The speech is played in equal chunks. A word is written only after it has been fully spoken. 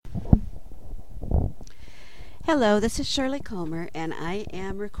Hello, this is Shirley Comer, and I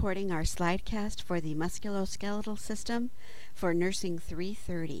am recording our slidecast for the musculoskeletal system for Nursing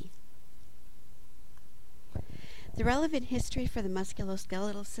 330. The relevant history for the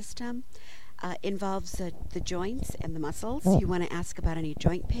musculoskeletal system involves the joints and the muscles. You want to ask about any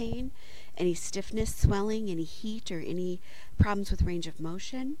joint pain, any stiffness, swelling, any heat, or any problems with range of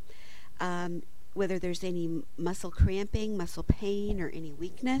motion, whether there's any muscle cramping, muscle pain, or any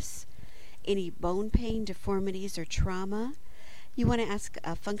weakness, any bone pain, deformities, or trauma. You want to ask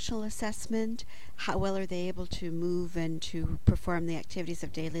a functional assessment. How well are they able to move and to perform the activities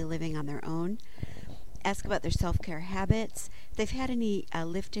of daily living on their own? Ask about their self-care habits. If they've had any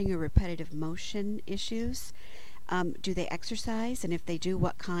lifting or repetitive motion issues. Do they exercise? And if they do,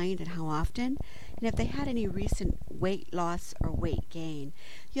 what kind and how often? And if they had any recent weight loss or weight gain.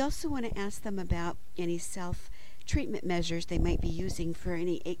 You also want to ask them about any self-treatment measures they might be using for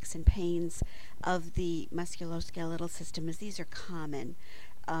any aches and pains of the musculoskeletal system, as these are common,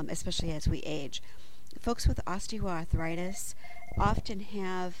 especially as we age. Folks with osteoarthritis often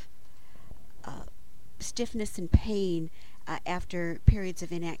have stiffness and pain after periods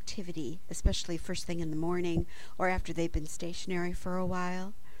of inactivity, especially first thing in the morning or after they've been stationary for a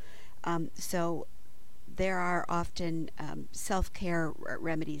while. So there are often self-care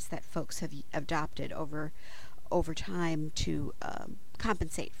remedies that folks have adopted over time to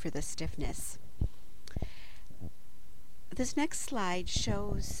compensate for the stiffness. This next slide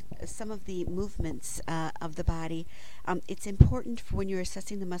shows some of the movements of the body. It's important for when you're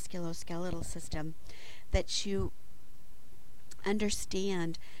assessing the musculoskeletal system that you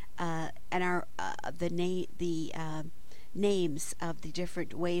understand and are the names of the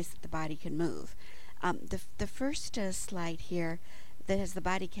different ways that the body can move. The first slide here that has the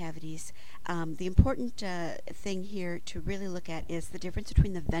body cavities, the important thing here to really look at is the difference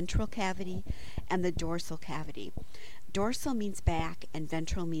between the ventral cavity and the dorsal cavity. Dorsal means back and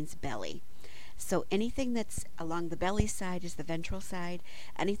ventral means belly. So anything that's along the belly side is the ventral side.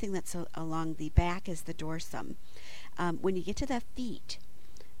 Anything that's along the back is the dorsum. When you get to the feet,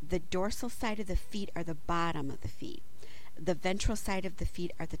 the dorsal side of the feet are the bottom of the feet. The ventral side of the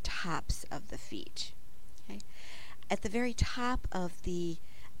feet are the tops of the feet. Okay? At the very top of the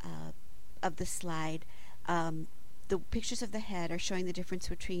slide, the pictures of the head are showing the difference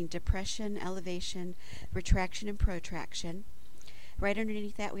between depression, elevation, retraction, and protraction. Right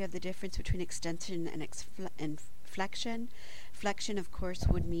underneath that, we have the difference between extension and flexion. Flexion, of course,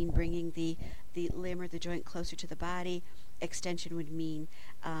 would mean bringing the limb or the joint closer to the body. Extension would mean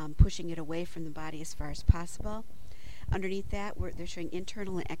pushing it away from the body as far as possible. Underneath that, they're showing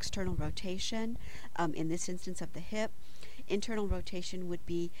internal and external rotation, in this instance of the hip. Internal rotation would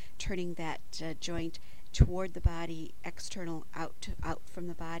be turning that joint toward the body, external out from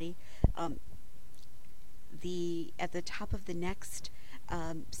the body. At the top of the next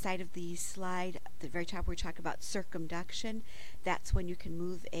side of the slide, at the very top where we talk about circumduction, that's when you can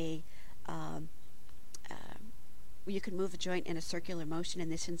move a joint in a circular motion. In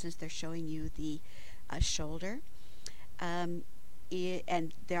this instance, they're showing you the shoulder. And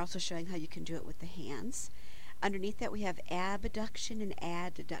they're also showing how you can do it with the hands. Underneath that, we have abduction and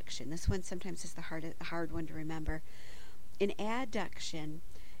adduction. This one sometimes is the hard one to remember. In adduction,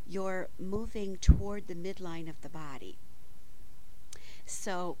 you're moving toward the midline of the body.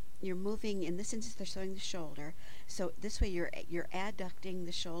 So you're moving, in this instance, they're showing the shoulder. So this way, you're adducting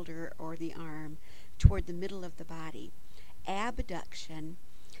the shoulder or the arm toward the middle of the body. Abduction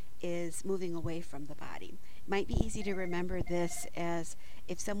is moving away from the body. It might be easy to remember this as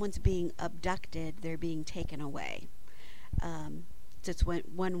if someone's being abducted, they're being taken away. So it's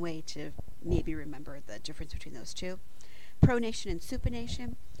one way to maybe remember the difference between those two. Pronation and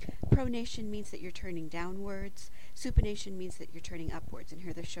supination. Pronation means that you're turning downwards. Supination means that you're turning upwards. And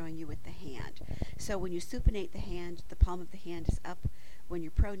here they're showing you with the hand. So when you supinate the hand, the palm of the hand is up. When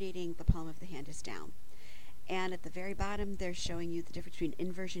you're pronating, the palm of the hand is down. And at the very bottom, they're showing you the difference between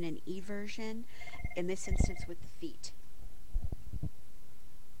inversion and eversion, in this instance with the feet.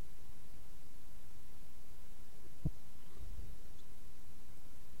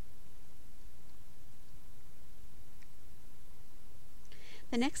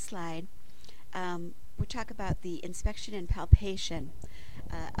 The next slide, we talk about the inspection and palpation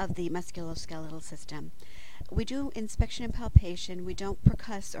of the musculoskeletal system. We do inspection and palpation. We don't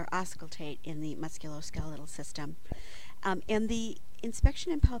percuss or auscultate in the musculoskeletal system. And the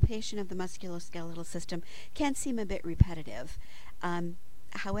inspection and palpation of the musculoskeletal system can seem a bit repetitive.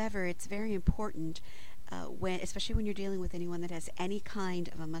 However, it's very important especially when you're dealing with anyone that has any kind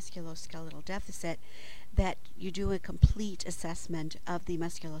of a musculoskeletal deficit, that you do a complete assessment of the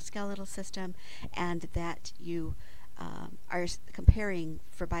musculoskeletal system, and that you are comparing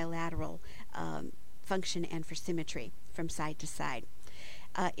for bilateral function and for symmetry from side to side.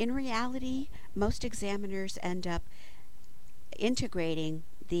 In reality, most examiners end up integrating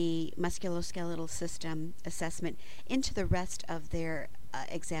the musculoskeletal system assessment into the rest of their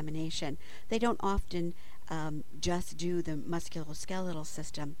examination. They don't often just do the musculoskeletal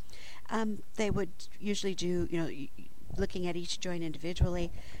system. They would usually do, looking at each joint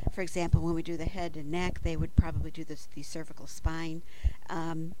individually. For example, when we do the head and neck, they would probably do the cervical spine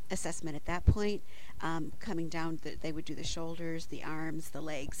assessment at that point. Coming down, they would do the shoulders, the arms, the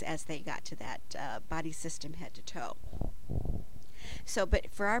legs, as they got to that body system head to toe. So, but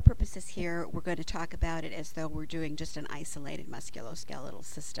for our purposes here, we're going to talk about it as though we're doing just an isolated musculoskeletal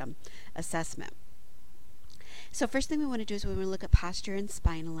system assessment. So first thing we want to do is we want to look at posture and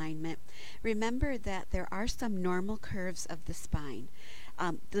spine alignment. Remember that there are some normal curves of the spine.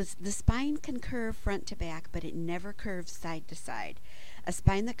 The spine can curve front to back, but it never curves side to side. A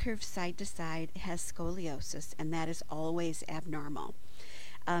spine that curves side to side has scoliosis, and that is always abnormal.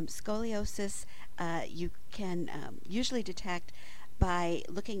 Scoliosis you can usually detect by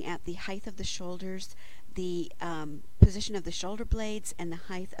looking at the height of the shoulders, the position of the shoulder blades, and the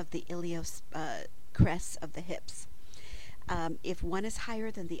height of the ilios crests of the hips. If one is higher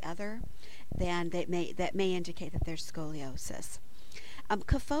than the other, then that may indicate that there's scoliosis.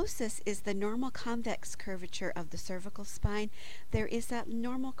 Kyphosis is the normal convex curvature of the cervical spine. There is that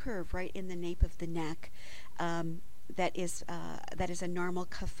normal curve right in the nape of the neck. That is a normal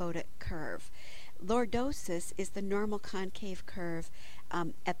kyphotic curve. Lordosis is the normal concave curve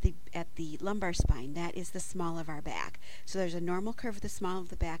at the lumbar spine. That is the small of our back. So there's a normal curve at the small of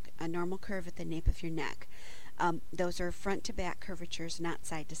the back, a normal curve at the nape of your neck. Those are front to back curvatures, not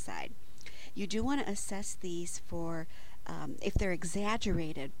side to side. You do want to assess these for if they're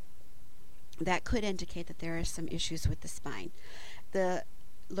exaggerated. That could indicate that there are some issues with the spine. The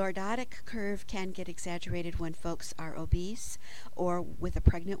lordotic curve can get exaggerated when folks are obese or with a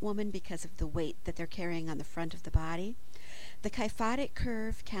pregnant woman because of the weight that they're carrying on the front of the body. The kyphotic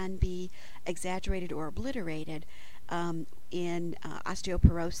curve can be exaggerated or obliterated in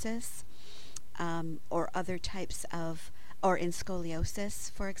osteoporosis or other types of, or in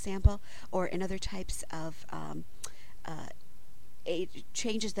scoliosis, for example, or in other types of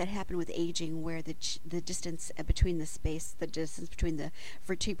changes that happen with aging, where the distance between the distance between the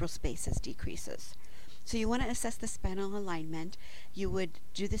vertebral spaces decreases. So you want to assess the spinal alignment. You would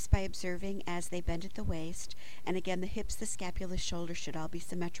do this by observing as they bend at the waist, and again the hips, the scapula, shoulders should all be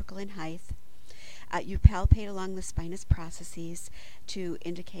symmetrical in height. You palpate along the spinous processes to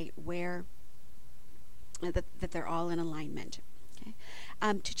indicate where that they're all in alignment. Okay.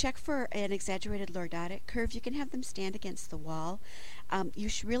 To check for an exaggerated lordotic curve, you can have them stand against the wall. You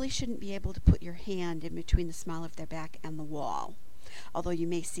really shouldn't be able to put your hand in between the small of their back and the wall, although you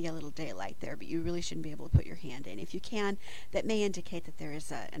may see a little daylight there, but you really shouldn't be able to put your hand in. If you can, that may indicate that there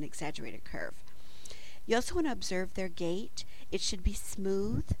is an exaggerated curve. You also want to observe their gait. It should be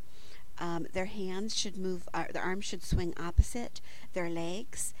smooth. Their hands should move, their arms should swing opposite their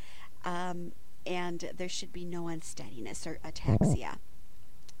legs, and there should be no unsteadiness or ataxia.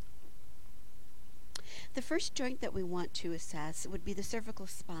 The first joint that we want to assess would be the cervical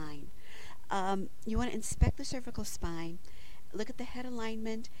spine. You want to inspect the cervical spine, look at the head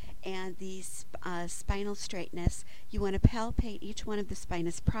alignment and the spinal straightness. You want to palpate each one of the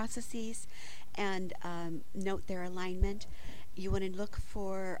spinous processes and note their alignment. You want to look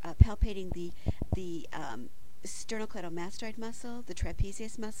for palpating the sternocleidomastoid muscle, the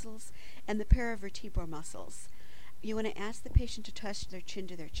trapezius muscles, and the paravertebral muscles. You want to ask the patient to touch their chin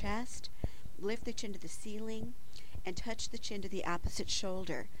to their chest, lift the chin to the ceiling, and touch the chin to the opposite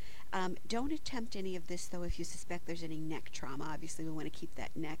shoulder. Don't attempt any of this, though, if you suspect there's any neck trauma. Obviously, we want to keep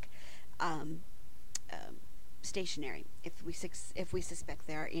that neck stationary if we suspect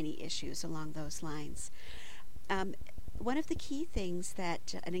there are any issues along those lines. One of the key things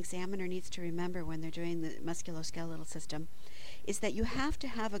that an examiner needs to remember when they're doing the musculoskeletal system is that you have to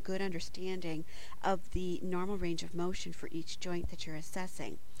have a good understanding of the normal range of motion for each joint that you're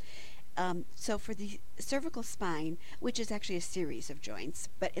assessing. So for the cervical spine, which is actually a series of joints,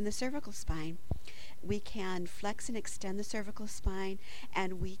 but in the cervical spine, we can flex and extend the cervical spine,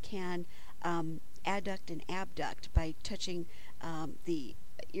 and we can adduct and abduct by touching the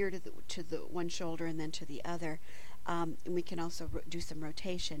ear to the one shoulder and then to the other. And we can also do some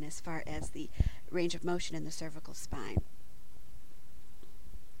rotation as far as the range of motion in the cervical spine.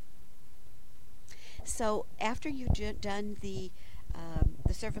 So after you've done the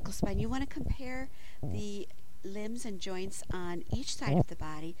the cervical spine, you want to compare the limbs and joints on each side of the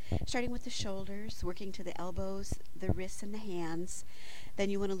body, starting with the shoulders, working to the elbows, the wrists, and the hands. Then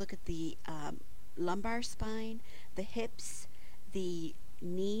you want to look at the lumbar spine, the hips, the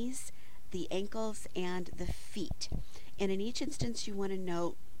knees, the ankles, and the feet. And in each instance, you want to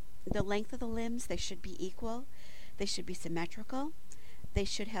note the length of the limbs. They should be equal. They should be symmetrical. They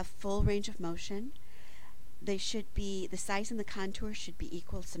should have full range of motion. They should be, the size and the contour should be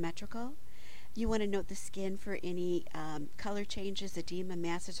equal, symmetrical. You want to note the skin for any color changes, edema,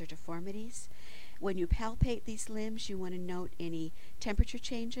 masses, or deformities. When you palpate these limbs, you want to note any temperature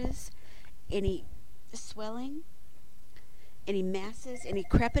changes, any swelling, any masses, any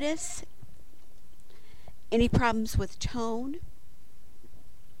crepitus, any problems with tone,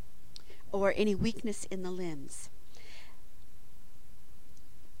 or any weakness in the limbs.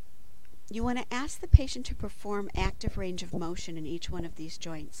 You want to ask the patient to perform active range of motion in each one of these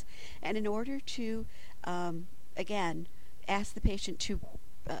joints. And in order to, again, ask the patient to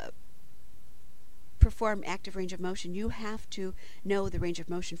perform active range of motion, you have to know the range of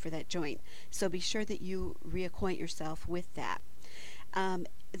motion for that joint. So be sure that you reacquaint yourself with that.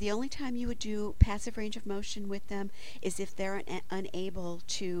 The only time you would do passive range of motion with them is if they're unable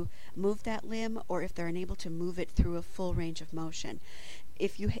to move that limb, or if they're unable to move it through a full range of motion.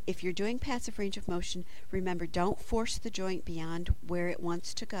 If you're doing passive range of motion, remember, don't force the joint beyond where it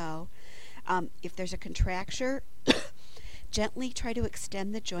wants to go. If there's a contracture, gently try to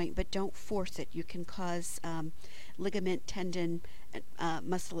extend the joint, but don't force it. You can cause ligament, tendon,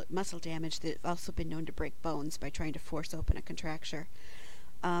 muscle damage that's also been known to break bones by trying to force open a contracture.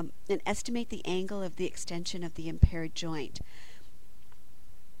 And estimate the angle of the extension of the impaired joint.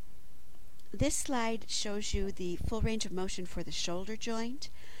 This slide shows you the full range of motion for the shoulder joint.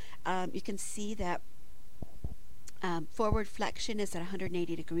 You can see that forward flexion is at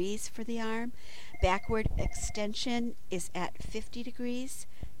 180 degrees for the arm. Backward extension is at 50 degrees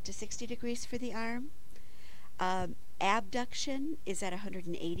to 60 degrees for the arm. Abduction is at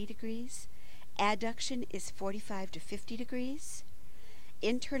 180 degrees. Adduction is 45 to 50 degrees.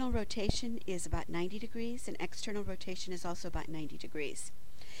 Internal rotation is about 90 degrees, and external rotation is also about 90 degrees.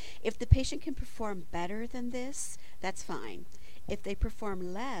 If the patient can perform better than this, that's fine. If they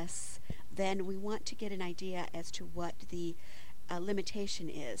perform less, then we want to get an idea as to what the limitation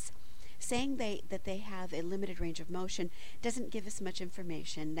is. Saying that they have a limited range of motion doesn't give us much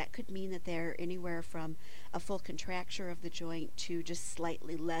information. That could mean that they're anywhere from a full contracture of the joint to just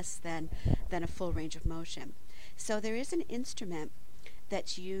slightly less than a full range of motion. So there is an instrument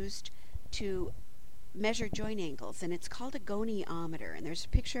that's used to measure joint angles, and it's called a goniometer, and there's a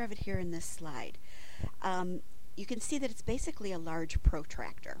picture of it here in this slide. You can see that it's basically a large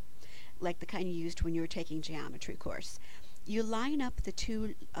protractor, like the kind you used when you were taking geometry course. You line up the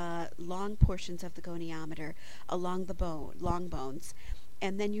two long portions of the goniometer along the long bones,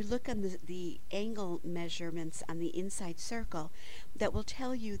 and then you look on the angle measurements on the inside circle that will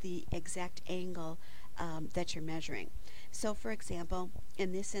tell you the exact angle that you're measuring. So, for example,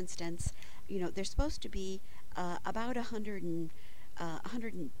 in this instance, they're supposed to be about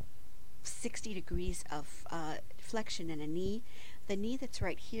 160 degrees of flexion in a knee. The knee that's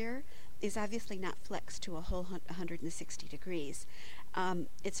right here is obviously not flexed to a whole 160 degrees.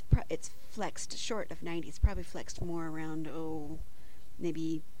 It's flexed short of 90. It's probably flexed more around,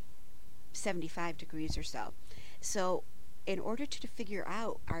 maybe 75 degrees or so. So in order to figure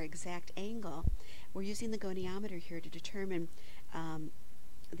out our exact angle, we're using the goniometer here to determine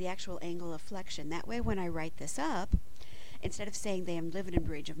the actual angle of flexion. That way, when I write this up, instead of saying they have limited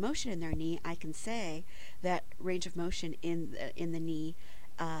range of motion in their knee, I can say that range of motion in the knee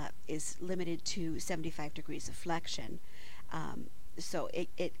is limited to 75 degrees of flexion. So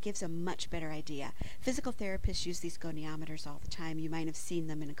it gives a much better idea. Physical therapists use these goniometers all the time. You might have seen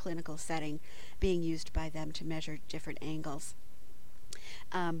them in a clinical setting being used by them to measure different angles.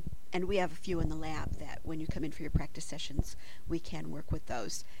 And we have a few in the lab that when you come in for your practice sessions, we can work with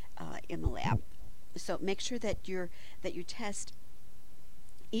those in the lab. So make sure that you test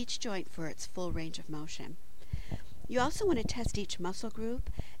each joint for its full range of motion. You also want to test each muscle group.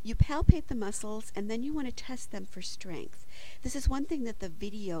 You palpate the muscles, and then you want to test them for strength. This is one thing that the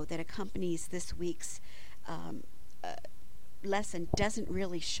video that accompanies this week's lesson doesn't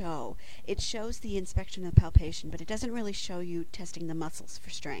really show. It shows the inspection of the palpation, but it doesn't really show you testing the muscles for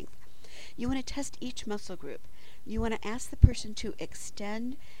strength. You want to test each muscle group. You want to ask the person to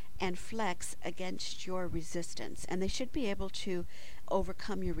extend and flex against your resistance, and they should be able to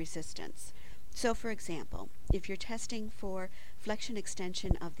overcome your resistance. So, for example, if you're testing for flexion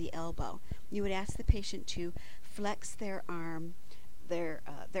extension of the elbow, you would ask the patient to flex their arm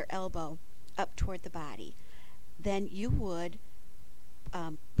their elbow up toward the body. Then you would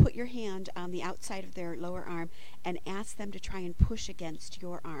put your hand on the outside of their lower arm and ask them to try and push against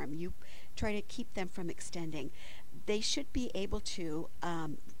your arm. You try to keep them from extending. They should be able to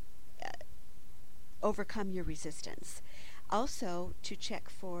overcome your resistance. Also, to check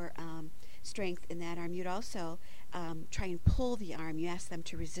for strength in that arm, you'd also try and pull the arm. You ask them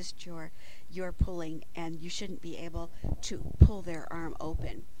to resist your pulling, and you shouldn't be able to pull their arm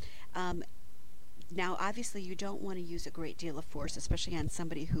open. Now, obviously, you don't want to use a great deal of force, especially on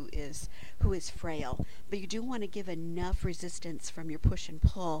somebody who is frail. But you do want to give enough resistance from your push and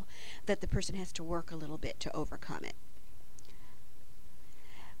pull that the person has to work a little bit to overcome it.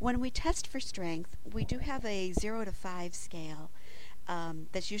 When we test for strength, we do have a 0 to 5 scale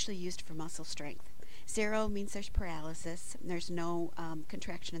that's usually used for muscle strength. 0 means there's paralysis, and there's no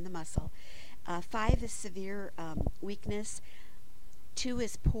contraction in the muscle. 5 is severe weakness. 2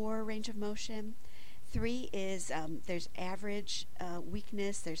 is poor range of motion. 3 is there's average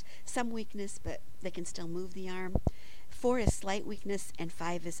weakness. There's some weakness, but they can still move the arm. 4 is slight weakness, and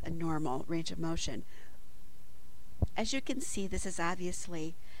 5 is a normal range of motion. As you can see, this is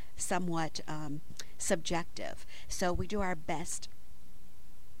obviously somewhat subjective. So we do our best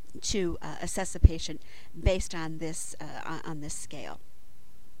to assess a patient based on this scale.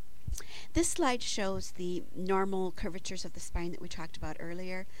 This slide shows the normal curvatures of the spine that we talked about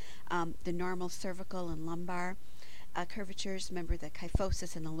earlier, the normal cervical and lumbar curvatures. Remember, the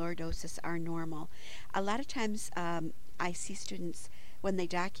kyphosis and the lordosis are normal. A lot of times I see students, when they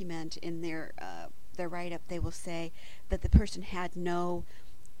document in their write-up, they will say that the person had no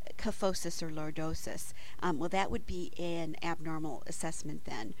kyphosis or lordosis. Well, that would be an abnormal assessment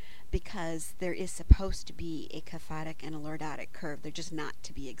then, because there is supposed to be a kyphotic and a lordotic curve. They're just not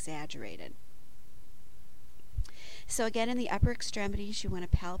to be exaggerated. So again, in the upper extremities, you want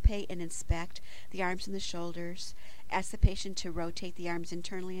to palpate and inspect the arms and the shoulders. Ask the patient to rotate the arms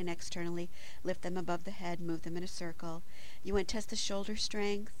internally and externally, lift them above the head, move them in a circle. You want to test the shoulder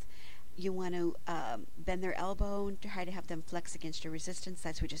strength. You want to bend their elbow and try to have them flex against your resistance.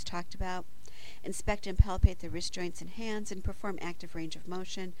 That's what we just talked about. Inspect and palpate the wrist joints and hands, and perform active range of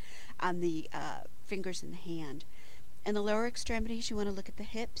motion on the fingers in the hand. In the lower extremities, you want to look at the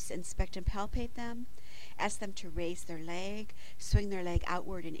hips, inspect and palpate them. Ask them to raise their leg, swing their leg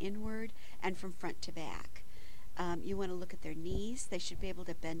outward and inward, and from front to back. You want to look at their knees. They should be able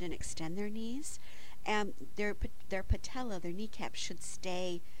to bend and extend their knees. And their patella, their kneecap, should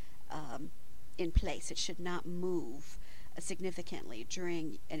stay in place. It should not move significantly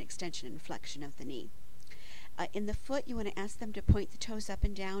during an extension and flexion of the knee. In the foot, you want to ask them to point the toes up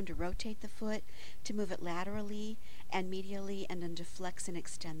and down, to rotate the foot, to move it laterally and medially, and then to flex and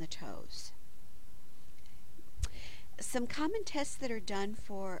extend the toes. Some common tests that are done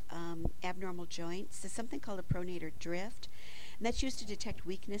for abnormal joints is something called a pronator drift, and that's used to detect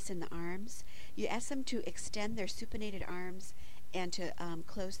weakness in the arms. You ask them to extend their supinated arms and to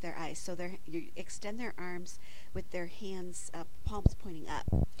close their eyes. So you extend their arms with their hands, palms pointing up.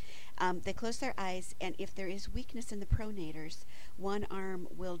 They close their eyes, and if there is weakness in the pronators, one arm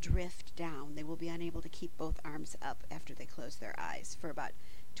will drift down. They will be unable to keep both arms up after they close their eyes for about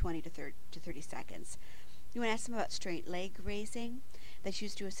 20 to 30 seconds. You want to ask them about straight leg raising. That's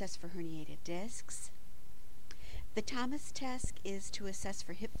used to assess for herniated discs. The Thomas test is to assess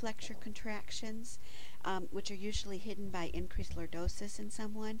for hip flexor contractions, which are usually hidden by increased lordosis in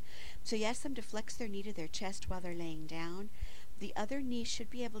someone. So you ask them to flex their knee to their chest while they're laying down. The other knee should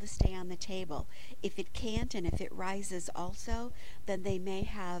be able to stay on the table. If it can't, and if it rises also, then they may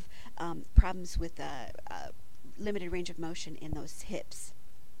have problems with limited range of motion in those hips.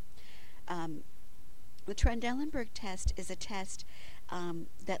 The Trendelenburg test is a test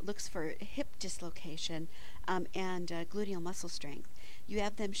that looks for hip dislocation and gluteal muscle strength. You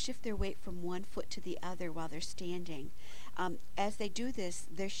have them shift their weight from one foot to the other while they're standing. As they do this,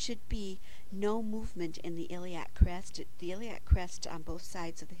 there should be no movement in the iliac crest. The iliac crest on both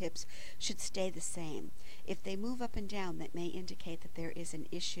sides of the hips should stay the same. If they move up and down, that may indicate that there is an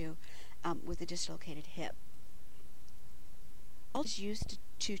issue with a dislocated hip. Is used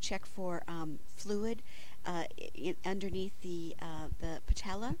to check for fluid underneath the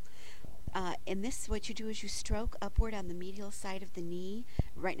patella. In this, what you do is you stroke upward on the medial side of the knee,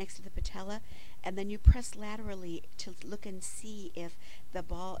 right next to the patella, and then you press laterally to look and see if a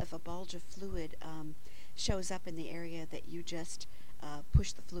bulge of fluid shows up in the area that you just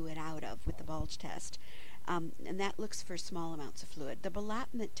push the fluid out of with the bulge test. And that looks for small amounts of fluid. The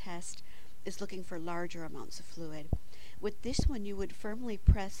Ballottement test is looking for larger amounts of fluid. With this one, you would firmly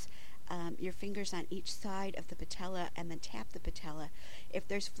press your fingers on each side of the patella and then tap the patella. If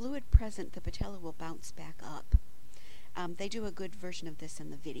there's fluid present, the patella will bounce back up. They do a good version of this in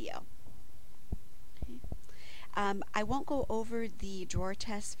the video. Okay. I won't go over the drawer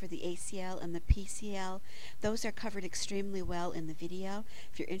tests for the ACL and the PCL. Those are covered extremely well in the video.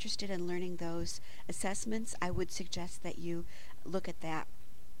 If you're interested in learning those assessments, I would suggest that you look at that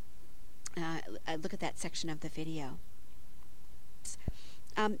section of the video.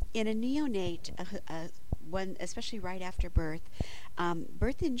 In a neonate, one especially right after birth,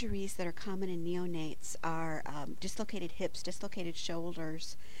 birth injuries that are common in neonates are dislocated hips, dislocated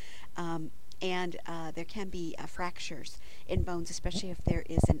shoulders, and there can be fractures in bones, especially if there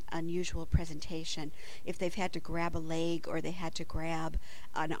is an unusual presentation. If they've had to grab a leg or they had to grab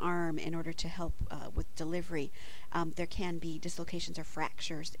an arm in order to help with delivery, there can be dislocations or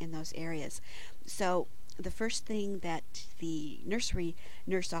fractures in those areas. So the first thing that the nursery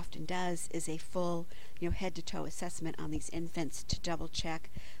nurse often does is a full, head-to-toe assessment on these infants to double-check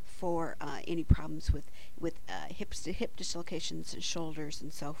for any problems with hip dislocations and shoulders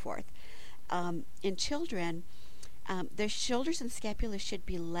and so forth. In children, their shoulders and scapula should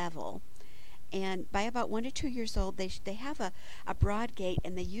be level, and by about 1 to 2 years old, they have a broad gait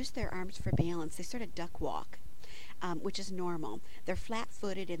and they use their arms for balance. They sort of duck walk, which is normal. They're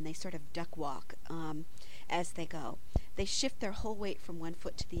flat-footed and they sort of duck walk as they go. They shift their whole weight from one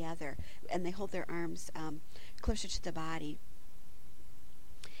foot to the other, and they hold their arms closer to the body.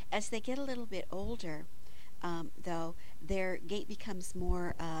 As they get a little bit older, though, their gait becomes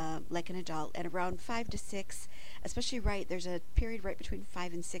more like an adult. At around 5 to 6, especially there's a period right between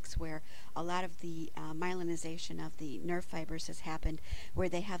 5 and 6 where a lot of the myelinization of the nerve fibers has happened, where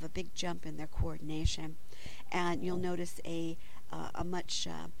they have a big jump in their coordination. And you'll notice a much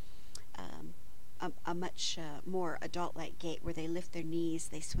more adult-like gait where they lift their knees,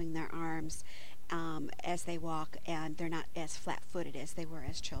 they swing their arms as they walk, and they're not as flat-footed as they were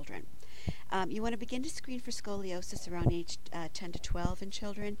as children. You want to begin to screen for scoliosis around age 10 to 12 in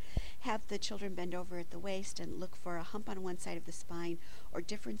children. Have the children bend over at the waist and look for a hump on one side of the spine or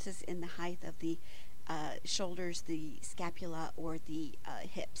differences in the height of the shoulders, the scapula, or the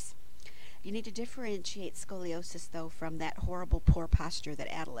hips. You need to differentiate scoliosis, though, from that horrible poor posture that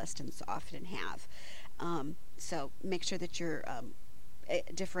adolescents often have. So make sure that you're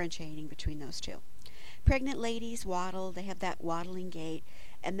differentiating between those two. Pregnant ladies waddle. They have that waddling gait,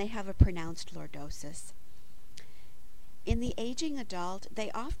 and they have a pronounced lordosis. In the aging adult,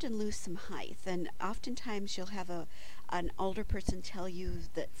 they often lose some height, and oftentimes you'll have an older person tell you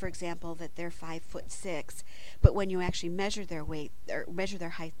that, for example, that they're 5'6", but when you actually measure their weight or measure their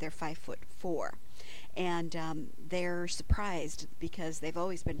height, they're 5'4", and they're surprised because they've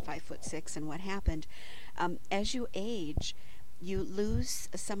always been 5'6", and what happened? As you age, you lose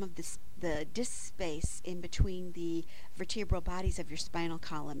some of the disc space in between the vertebral bodies of your spinal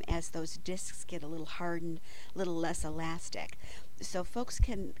column as those discs get a little hardened, a little less elastic. So folks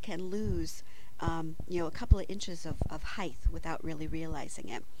can lose a couple of inches of height without really realizing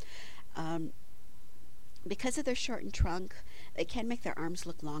it. Because of their shortened trunk, it can make their arms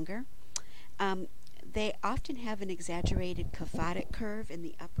look longer. They often have an exaggerated kyphotic curve in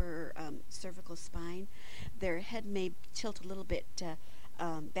the upper cervical spine. Their head may tilt a little bit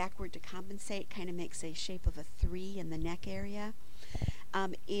backward to compensate, kind of makes a shape of a 3 in the neck area.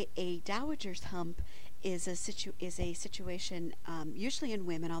 A dowager's hump is a situation usually in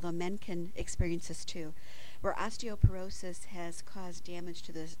women, although men can experience this too, where osteoporosis has caused damage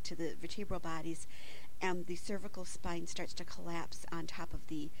to the vertebral bodies, and the cervical spine starts to collapse on top of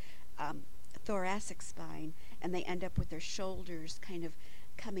the thoracic spine, and they end up with their shoulders kind of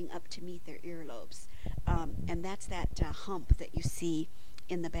coming up to meet their earlobes. And that's that hump that you see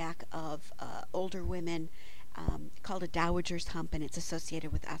in the back of older women, called a dowager's hump, and it's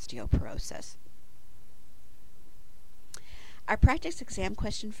associated with osteoporosis. Our practice exam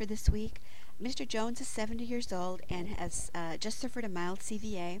question for this week: Mr. Jones is 70 years old and has just suffered a mild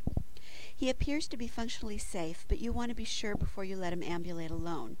CVA. He appears to be functionally safe, but you want to be sure before you let him ambulate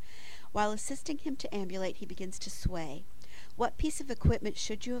alone. While assisting him to ambulate, he begins to sway. What piece of equipment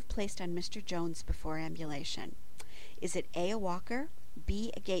should you have placed on Mr. Jones before ambulation? Is it A, a walker,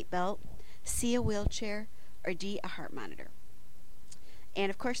 B, a gait belt, C, a wheelchair, or D, a heart monitor? And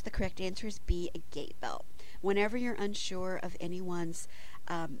of course the correct answer is B, a gait belt. Whenever you're unsure of anyone's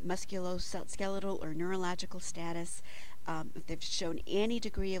musculoskeletal or neurological status, if they've shown any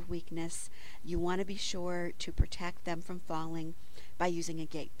degree of weakness, you want to be sure to protect them from falling by using a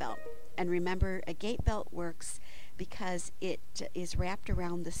gait belt. And remember, a gait belt works because it is wrapped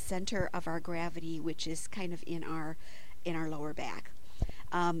around the center of our gravity, which is kind of in our lower back.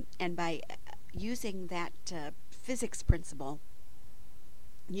 And by using that physics principle,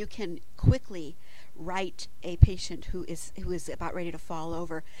 you can quickly right a patient who is about ready to fall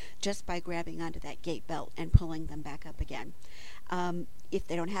over just by grabbing onto that gait belt and pulling them back up again. If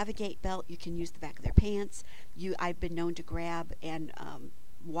they don't have a gait belt, you can use the back of their pants. I've been known to grab and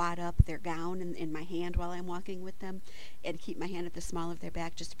wad up their gown in my hand while I'm walking with them and keep my hand at the small of their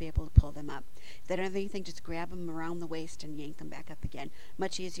back just to be able to pull them up. If they don't have anything, just grab them around the waist and yank them back up again.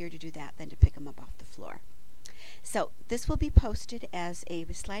 Much easier to do that than to pick them up off the floor. So this will be posted as a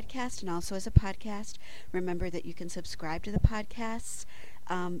slidecast and also as a podcast. Remember that you can subscribe to the podcasts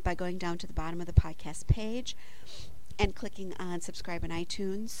by going down to the bottom of the podcast page and clicking on subscribe on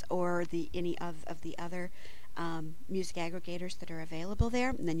iTunes or any of the other music aggregators that are available there,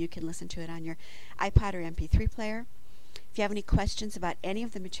 and then you can listen to it on your iPod or MP3 player. If you have any questions about any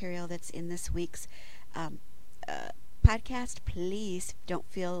of the material that's in this week's podcast, please don't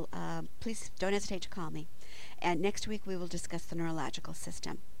hesitate to call me. And next week we will discuss the neurological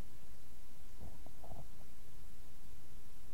system.